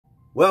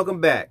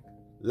Welcome back.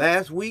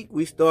 Last week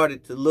we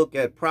started to look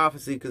at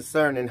prophecy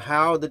concerning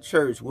how the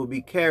church will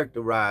be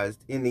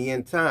characterized in the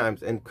end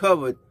times and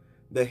covered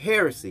the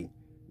heresy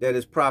that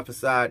is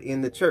prophesied in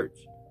the church.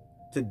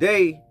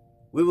 Today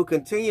we will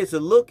continue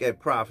to look at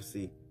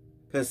prophecy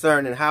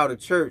concerning how the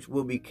church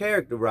will be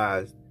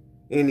characterized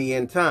in the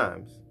end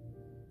times,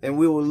 and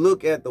we will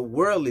look at the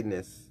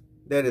worldliness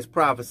that is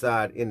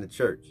prophesied in the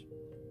church.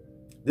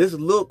 This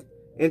look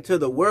into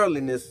the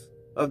worldliness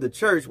of the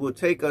church will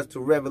take us to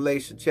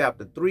Revelation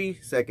chapter 3,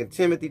 2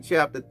 Timothy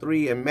chapter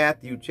 3, and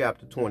Matthew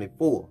chapter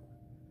 24.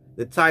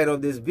 The title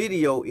of this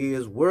video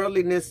is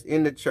Worldliness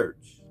in the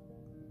Church.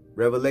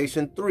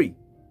 Revelation 3.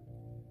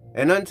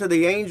 And unto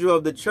the angel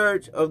of the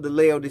church of the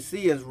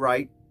Laodiceans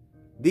write,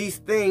 These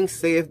things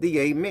saith the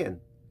Amen,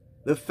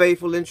 the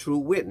faithful and true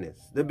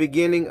witness, the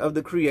beginning of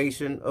the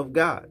creation of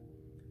God.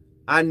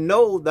 I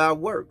know thy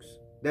works,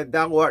 that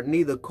thou art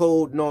neither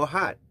cold nor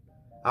hot.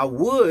 I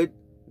would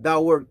thou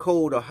wert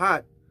cold or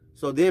hot.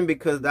 So then,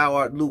 because thou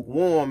art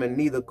lukewarm and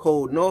neither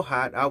cold nor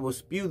hot, I will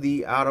spew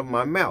thee out of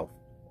my mouth.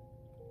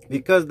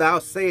 Because thou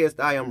sayest,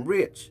 I am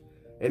rich,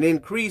 and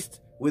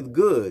increased with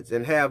goods,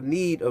 and have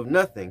need of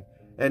nothing,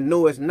 and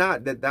knowest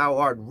not that thou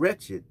art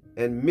wretched,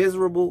 and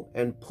miserable,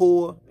 and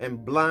poor,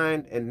 and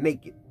blind, and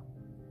naked.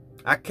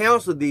 I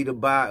counsel thee to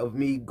buy of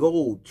me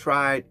gold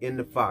tried in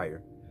the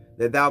fire,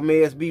 that thou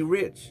mayest be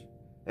rich,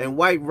 and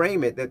white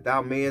raiment, that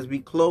thou mayest be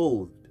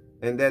clothed,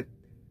 and that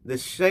the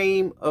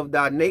shame of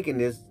thy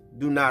nakedness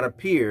do not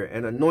appear,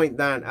 and anoint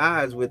thine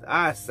eyes with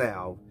eye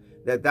salve,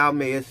 that thou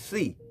mayest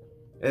see.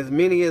 As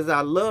many as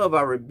I love,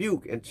 I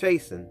rebuke and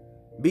chasten.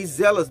 Be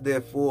zealous,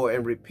 therefore,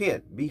 and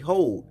repent.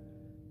 Behold,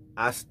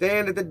 I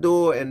stand at the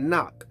door and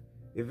knock.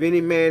 If any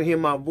man hear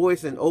my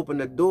voice and open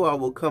the door, I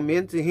will come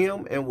into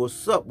him and will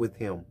sup with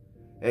him,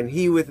 and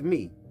he with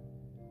me.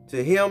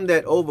 To him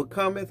that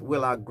overcometh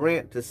will I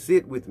grant to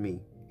sit with me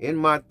in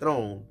my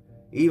throne,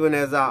 even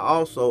as I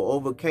also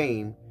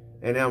overcame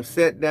and am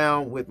set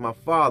down with my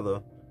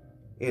Father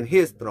in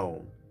his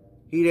throne.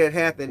 He that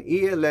hath an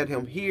ear, let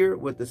him hear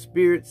what the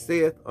Spirit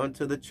saith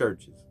unto the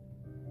churches.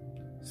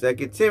 2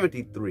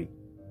 Timothy 3.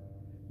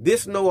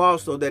 This know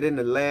also, that in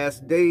the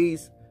last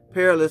days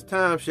perilous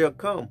times shall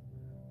come.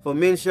 For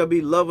men shall be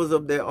lovers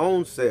of their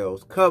own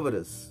selves,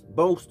 covetous,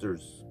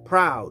 boasters,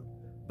 proud,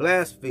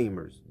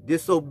 blasphemers,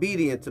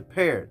 disobedient to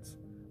parents,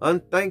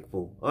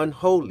 unthankful,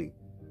 unholy,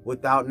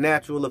 without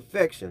natural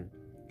affection,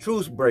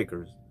 truce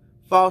breakers,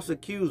 false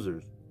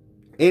accusers,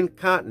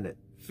 incontinent,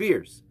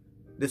 fierce,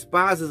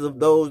 despisers of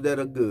those that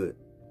are good,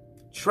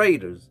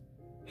 traitors,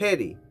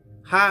 heady,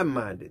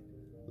 high-minded,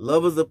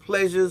 lovers of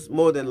pleasures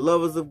more than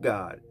lovers of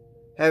God,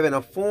 having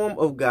a form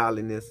of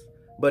godliness,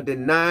 but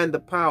denying the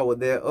power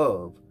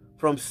thereof.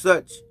 From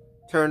such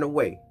turn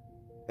away.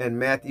 And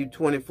Matthew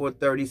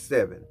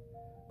 24:37.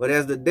 But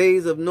as the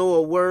days of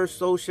Noah were,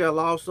 so shall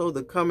also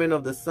the coming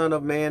of the Son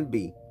of Man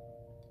be.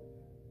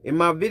 In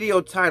my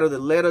video titled The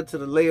Letter to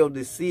the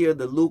Laodicea,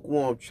 the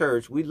Lukewarm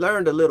Church, we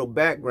learned a little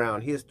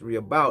background history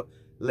about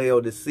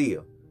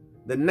Laodicea.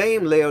 The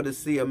name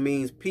Laodicea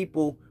means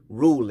people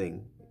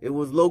ruling. It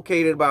was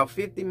located about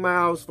 50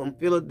 miles from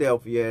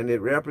Philadelphia, and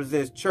it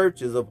represents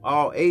churches of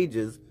all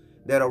ages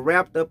that are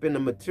wrapped up in the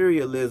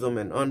materialism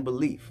and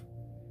unbelief.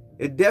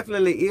 It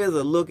definitely is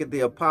a look at the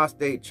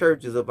apostate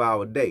churches of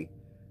our day,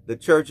 the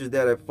churches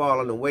that have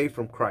fallen away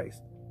from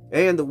Christ,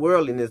 and the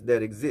worldliness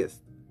that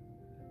exists.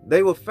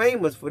 They were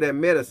famous for their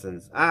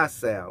medicines, eye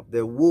salve,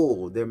 their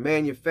wool, their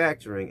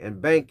manufacturing,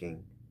 and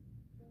banking.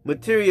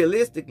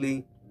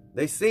 Materialistically,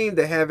 they seemed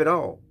to have it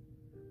all,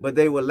 but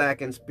they were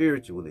lacking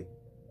spiritually.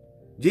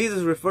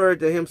 Jesus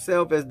referred to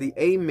himself as the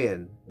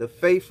Amen, the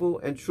faithful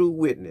and true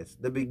witness,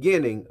 the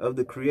beginning of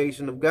the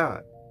creation of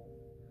God.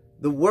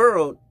 The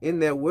world, in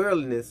their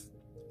worldliness,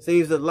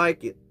 seems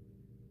like it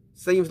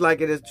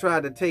has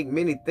tried to take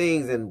many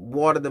things and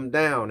water them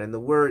down, and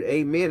the word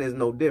Amen is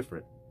no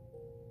different.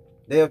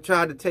 They have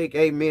tried to take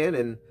Amen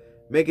and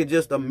make it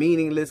just a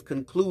meaningless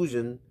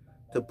conclusion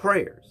to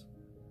prayers,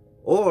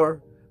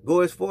 or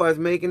go as far as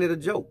making it a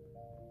joke.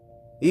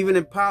 Even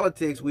in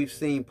politics, we've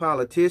seen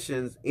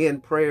politicians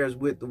end prayers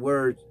with the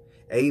words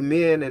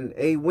Amen and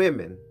A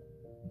women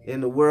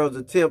in the world's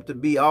attempt to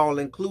be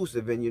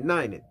all-inclusive and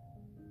united.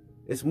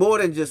 It's more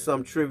than just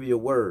some trivial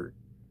word.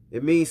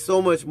 It means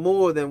so much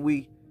more than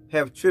we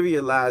have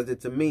trivialized it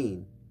to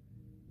mean.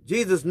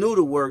 Jesus knew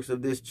the works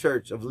of this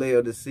church of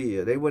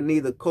Laodicea. They were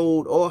neither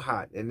cold or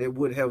hot, and it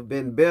would have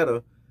been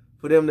better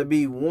for them to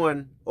be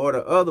one or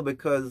the other,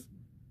 because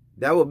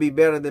that would be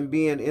better than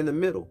being in the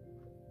middle.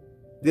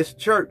 This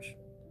church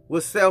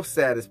was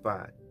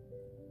self-satisfied.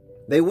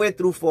 They went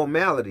through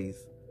formalities,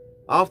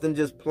 often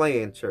just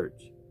playing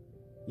church.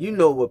 You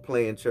know what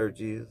playing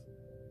church is.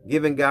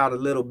 Giving God a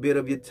little bit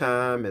of your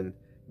time and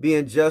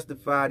being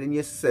justified in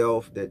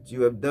yourself that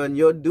you have done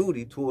your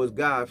duty towards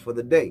God for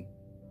the day.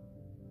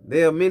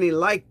 There are many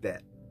like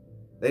that.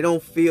 They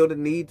don't feel the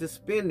need to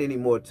spend any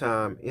more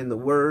time in the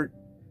Word,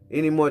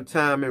 any more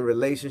time in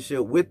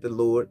relationship with the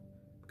Lord,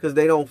 because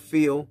they don't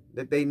feel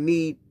that they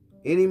need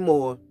any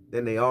more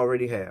than they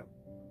already have.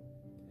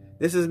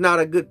 This is not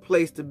a good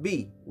place to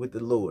be with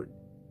the Lord.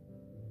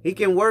 He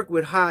can work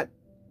with hot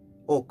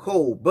or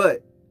cold,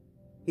 but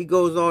he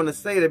goes on to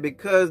say that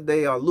because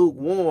they are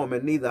lukewarm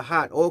and neither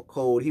hot or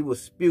cold, he will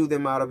spew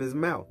them out of his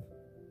mouth.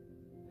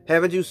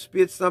 Haven't you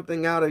spit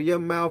something out of your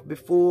mouth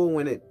before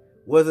when it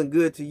wasn't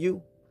good to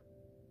you?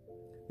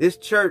 This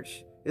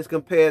church is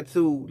compared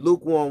to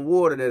lukewarm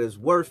water that is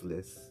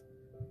worthless,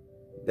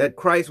 that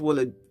Christ will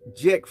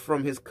eject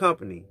from his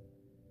company.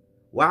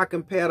 Why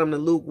compare them to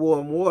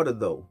lukewarm water,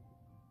 though?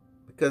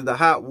 Because the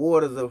hot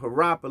waters of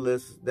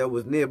Hierapolis that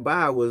was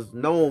nearby was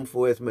known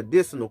for its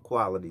medicinal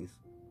qualities.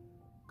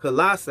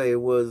 Colossae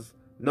was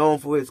known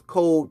for its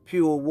cold,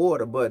 pure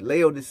water, but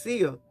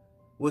Laodicea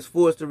was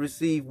forced to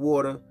receive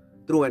water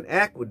through an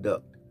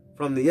aqueduct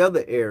from the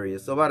other area.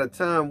 So by the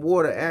time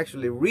water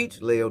actually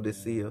reached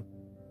Laodicea,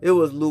 it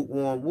was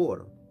lukewarm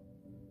water.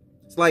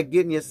 It's like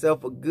getting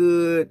yourself a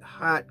good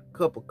hot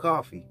cup of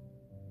coffee,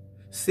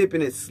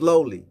 sipping it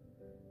slowly.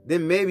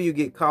 Then maybe you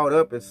get caught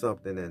up in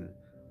something, and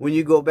when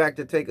you go back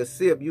to take a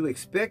sip, you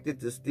expect it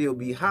to still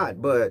be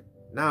hot, but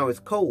now it's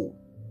cold.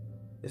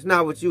 It's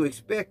not what you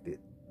expected,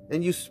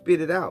 and you spit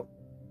it out.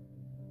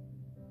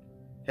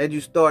 Had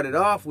you started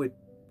off with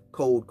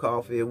cold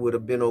coffee, it would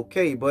have been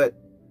okay, but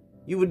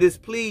you were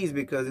displeased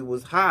because it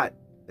was hot,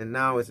 and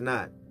now it's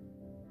not.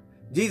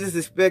 Jesus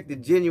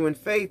expected genuine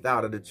faith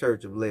out of the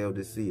church of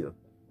Laodicea.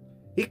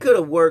 He could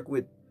have worked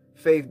with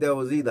faith that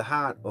was either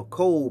hot or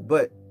cold,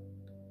 but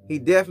he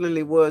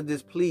definitely was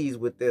displeased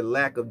with their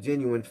lack of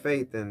genuine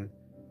faith, and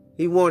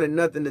he wanted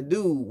nothing to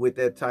do with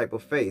that type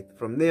of faith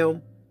from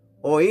them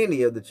or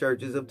any of the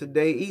churches of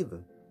today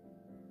either.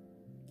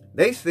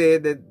 They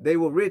said that they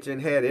were rich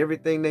and had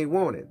everything they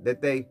wanted,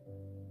 that they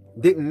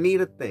didn't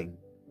need a thing.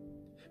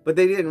 But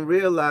they didn't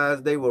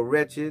realize they were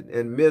wretched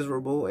and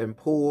miserable and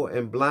poor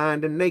and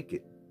blind and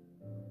naked.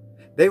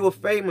 They were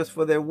famous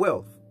for their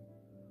wealth,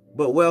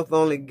 but wealth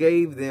only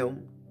gave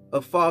them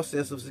a false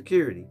sense of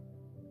security.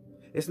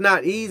 It's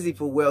not easy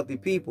for wealthy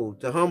people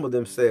to humble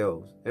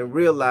themselves and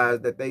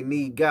realize that they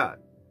need God.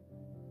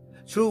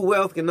 True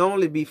wealth can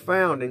only be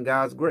found in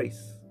God's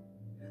grace.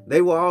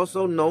 They were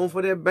also known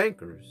for their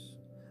bankers,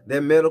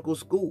 their medical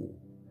school,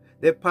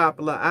 their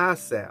popular eye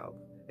salve,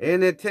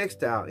 and their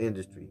textile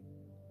industry.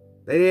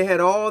 They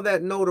had all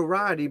that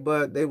notoriety,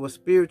 but they were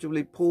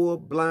spiritually poor,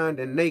 blind,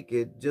 and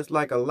naked, just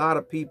like a lot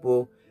of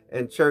people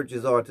and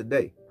churches are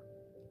today.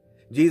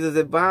 Jesus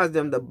advised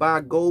them to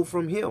buy gold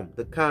from him,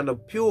 the kind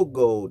of pure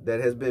gold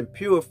that has been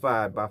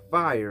purified by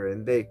fire,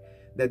 and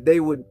that they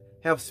would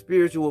have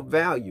spiritual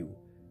value.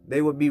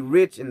 They would be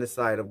rich in the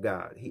sight of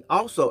God. He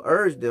also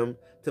urged them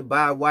to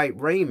buy white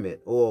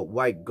raiment or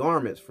white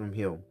garments from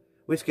him,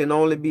 which can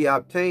only be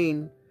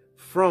obtained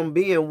from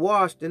being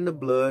washed in the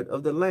blood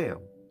of the Lamb.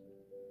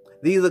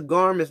 These are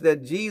garments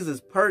that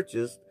Jesus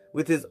purchased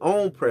with his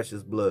own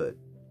precious blood.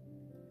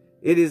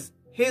 It is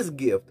his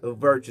gift of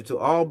virtue to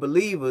all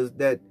believers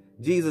that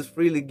Jesus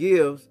freely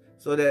gives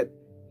so that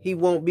he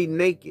won't be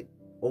naked,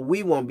 or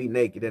we won't be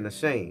naked and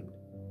ashamed.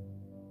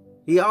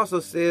 He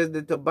also says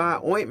that to buy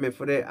ointment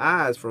for their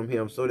eyes from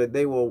him so that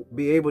they will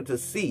be able to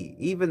see.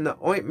 Even the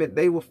ointment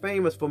they were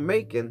famous for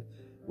making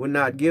would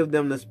not give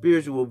them the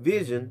spiritual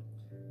vision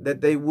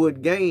that they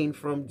would gain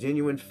from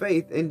genuine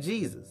faith in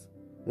Jesus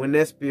when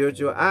their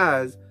spiritual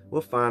eyes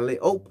were finally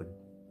opened.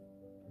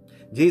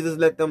 Jesus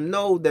let them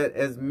know that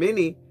as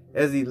many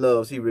as he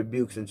loves, he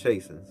rebukes and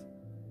chastens.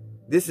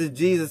 This is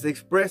Jesus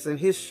expressing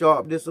his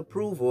sharp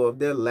disapproval of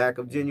their lack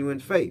of genuine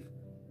faith,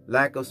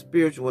 lack of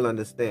spiritual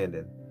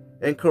understanding,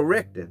 and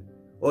correcting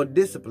or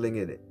disciplining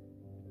it.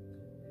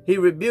 He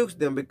rebukes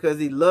them because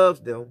he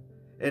loves them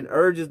and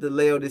urges the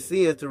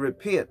Laodiceans to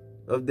repent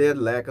of their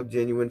lack of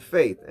genuine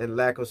faith and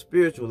lack of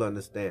spiritual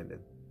understanding.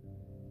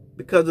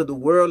 Because of the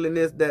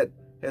worldliness that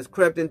has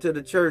crept into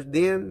the church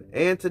then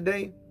and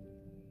today,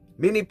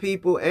 many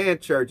people and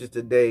churches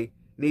today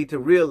need to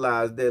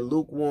realize their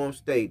lukewarm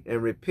state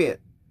and repent,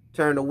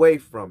 turn away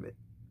from it.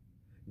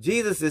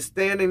 Jesus is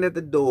standing at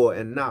the door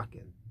and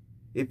knocking.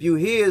 If you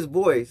hear his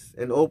voice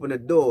and open the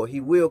door, he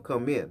will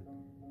come in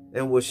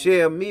and will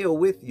share a meal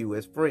with you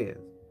as friends.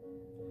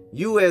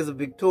 You as a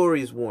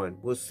victorious one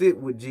will sit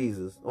with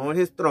Jesus on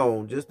his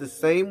throne just the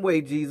same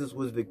way Jesus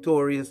was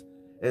victorious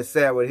and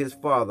sat with his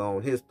Father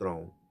on his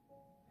throne.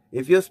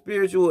 If your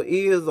spiritual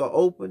ears are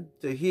open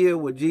to hear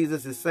what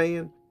Jesus is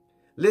saying,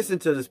 listen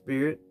to the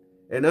Spirit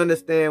and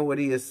understand what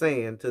he is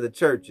saying to the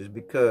churches,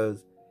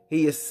 because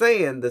he is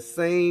saying the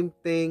same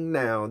thing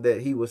now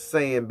that he was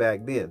saying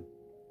back then.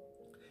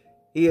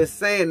 He is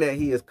saying that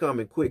he is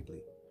coming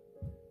quickly.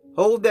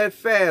 Hold that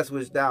fast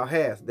which thou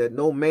hast, that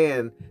no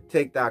man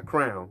take thy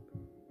crown.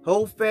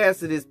 Hold fast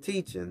to his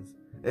teachings,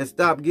 and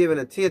stop giving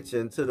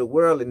attention to the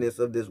worldliness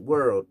of this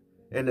world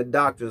and the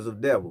doctrines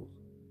of devils.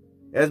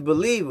 As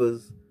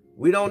believers,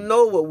 we don't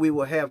know what we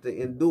will have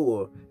to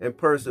endure and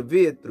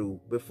persevere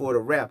through before the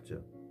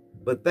rapture.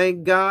 But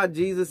thank God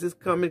Jesus is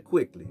coming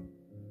quickly.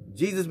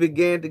 Jesus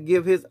began to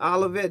give his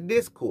Olivet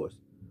Discourse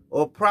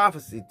or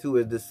prophecy to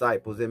his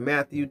disciples in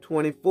Matthew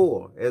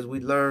 24, as we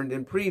learned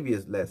in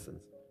previous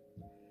lessons.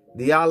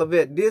 The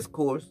Olivet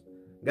Discourse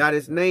got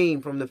its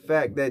name from the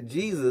fact that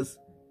Jesus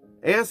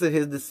answered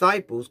his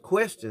disciples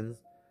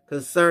questions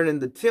concerning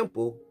the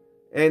temple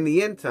and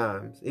the end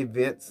times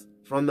events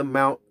from the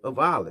Mount of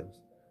Olives,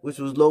 which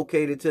was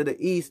located to the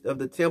east of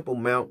the Temple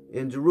Mount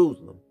in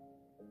Jerusalem.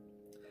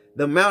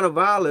 The Mount of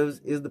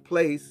Olives is the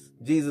place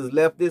Jesus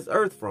left this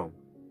earth from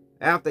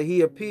after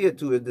he appeared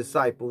to his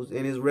disciples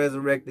in his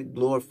resurrected,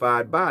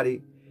 glorified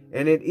body,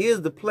 and it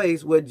is the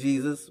place where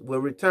Jesus will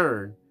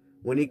return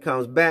when he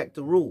comes back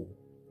to rule.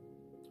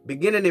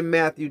 Beginning in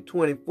Matthew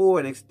 24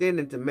 and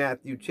extending to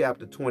Matthew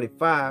chapter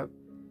 25,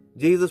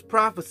 Jesus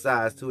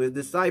prophesies to his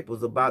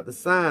disciples about the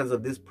signs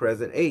of this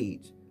present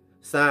age,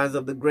 signs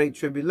of the great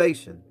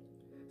tribulation,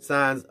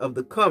 signs of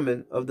the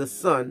coming of the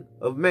Son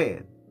of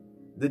Man,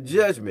 the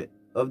judgment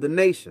of the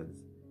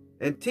nations,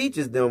 and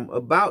teaches them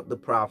about the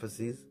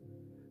prophecies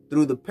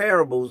through the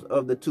parables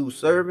of the 2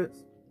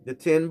 servants, the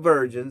 10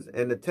 virgins,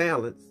 and the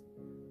talents.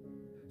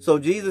 So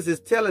Jesus is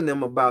telling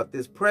them about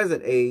this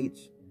present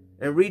age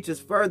and reaches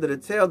further to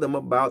tell them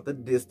about the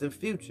distant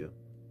future.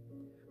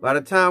 By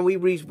the time we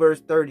reach verse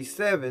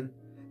 37,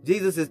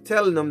 Jesus is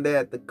telling them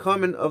that the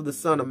coming of the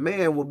Son of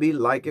Man will be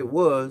like it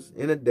was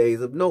in the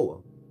days of Noah.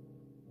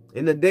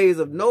 In the days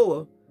of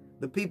Noah,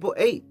 the people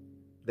ate,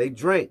 they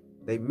drank,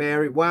 they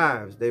married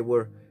wives, they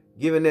were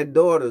giving their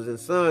daughters and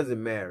sons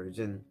in marriage,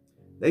 and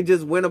they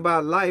just went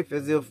about life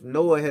as if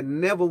Noah had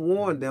never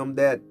warned them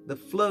that the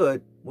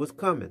flood was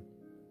coming.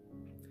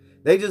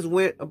 They just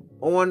went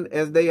on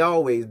as they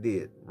always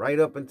did, right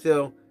up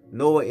until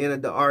Noah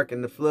entered the ark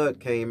and the flood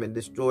came and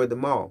destroyed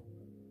them all.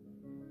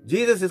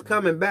 Jesus is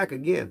coming back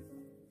again,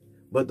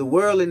 but the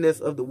worldliness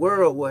of the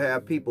world will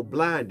have people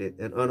blinded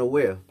and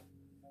unaware.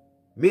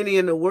 Many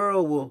in the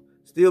world will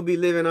still be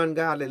living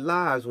ungodly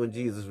lives when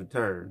Jesus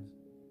returns.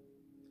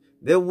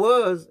 There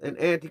was an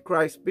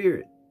antichrist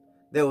spirit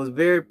that was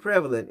very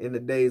prevalent in the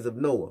days of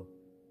Noah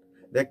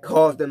that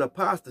caused an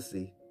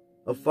apostasy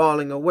of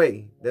falling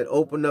away that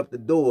opened up the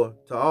door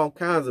to all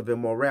kinds of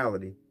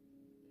immorality.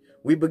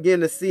 We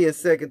begin to see in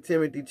 2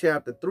 Timothy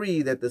chapter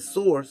 3 that the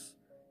source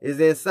is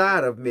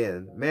inside of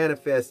men,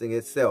 manifesting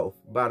itself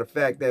by the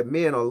fact that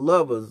men are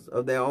lovers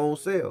of their own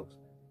selves.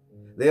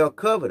 They are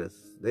covetous,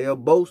 they are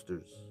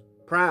boasters,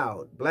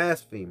 proud,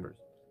 blasphemers.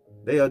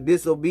 They are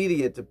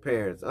disobedient to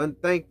parents,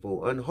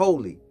 unthankful,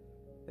 unholy.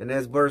 And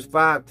as verse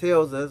 5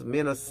 tells us,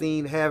 men are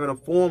seen having a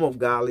form of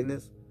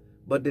godliness,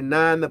 but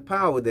denying the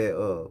power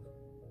thereof.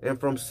 And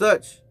from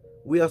such,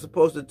 we are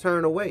supposed to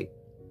turn away.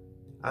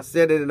 I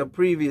said it in a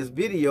previous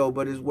video,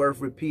 but it's worth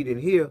repeating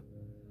here.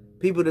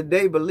 People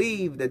today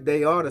believe that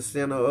they are the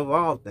center of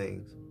all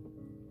things.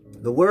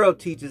 The world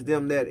teaches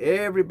them that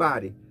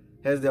everybody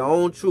has their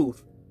own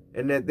truth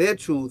and that their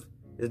truth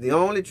is the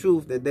only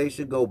truth that they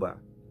should go by.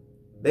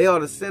 They are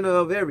the center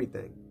of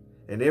everything,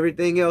 and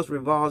everything else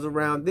revolves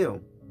around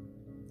them.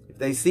 If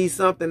they see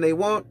something they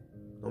want,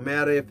 no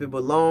matter if it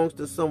belongs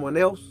to someone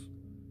else,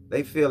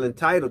 they feel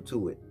entitled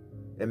to it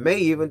and may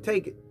even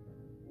take it.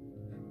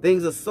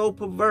 Things are so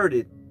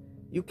perverted,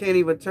 you can't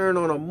even turn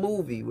on a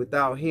movie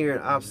without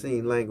hearing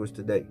obscene language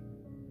today.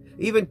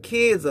 Even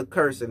kids are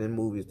cursing in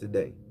movies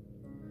today.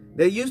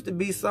 There used to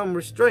be some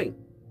restraint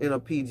in a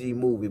PG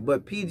movie,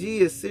 but PG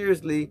is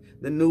seriously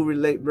the new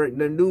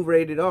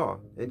rated R,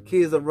 and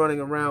kids are running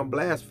around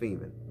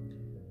blaspheming.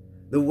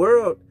 The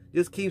world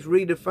just keeps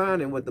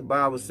redefining what the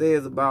Bible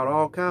says about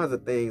all kinds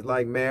of things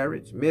like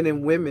marriage, men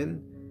and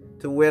women,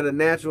 to where the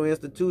natural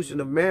institution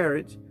of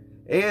marriage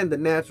and the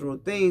natural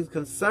things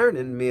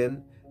concerning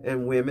men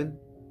and women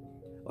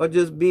are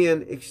just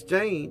being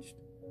exchanged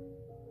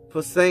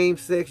for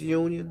same-sex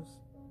unions,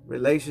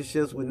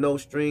 relationships with no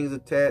strings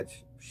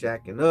attached,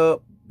 shacking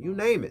up, you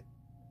name it.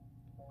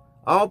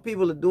 All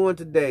people are doing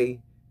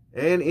today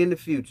and in the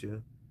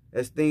future,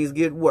 as things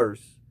get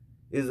worse,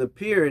 is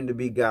appearing to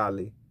be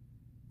godly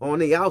on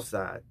the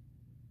outside.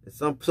 And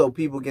so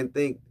people can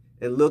think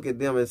and look at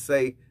them and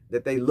say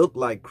that they look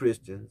like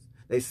Christians.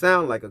 They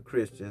sound like a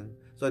Christian,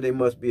 so they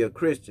must be a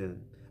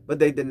Christian. But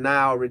they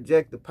deny or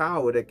reject the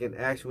power that can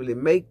actually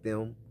make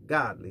them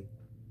godly.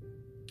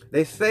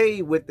 They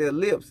say with their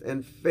lips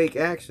and fake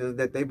actions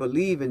that they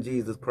believe in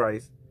Jesus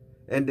Christ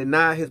and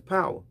deny his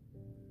power.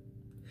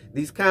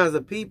 These kinds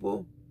of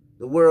people,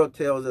 the world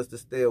tells us to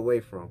stay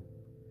away from.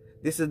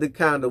 This is the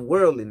kind of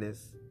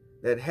worldliness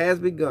that has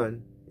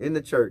begun in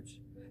the church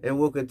and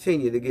will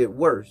continue to get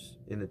worse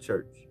in the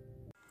church.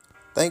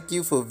 Thank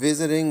you for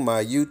visiting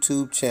my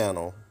YouTube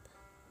channel.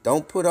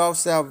 Don't put off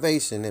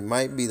salvation. It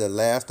might be the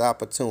last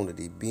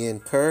opportunity. Be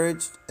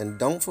encouraged, and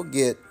don't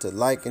forget to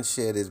like and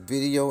share this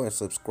video and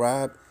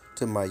subscribe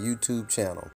to my YouTube channel.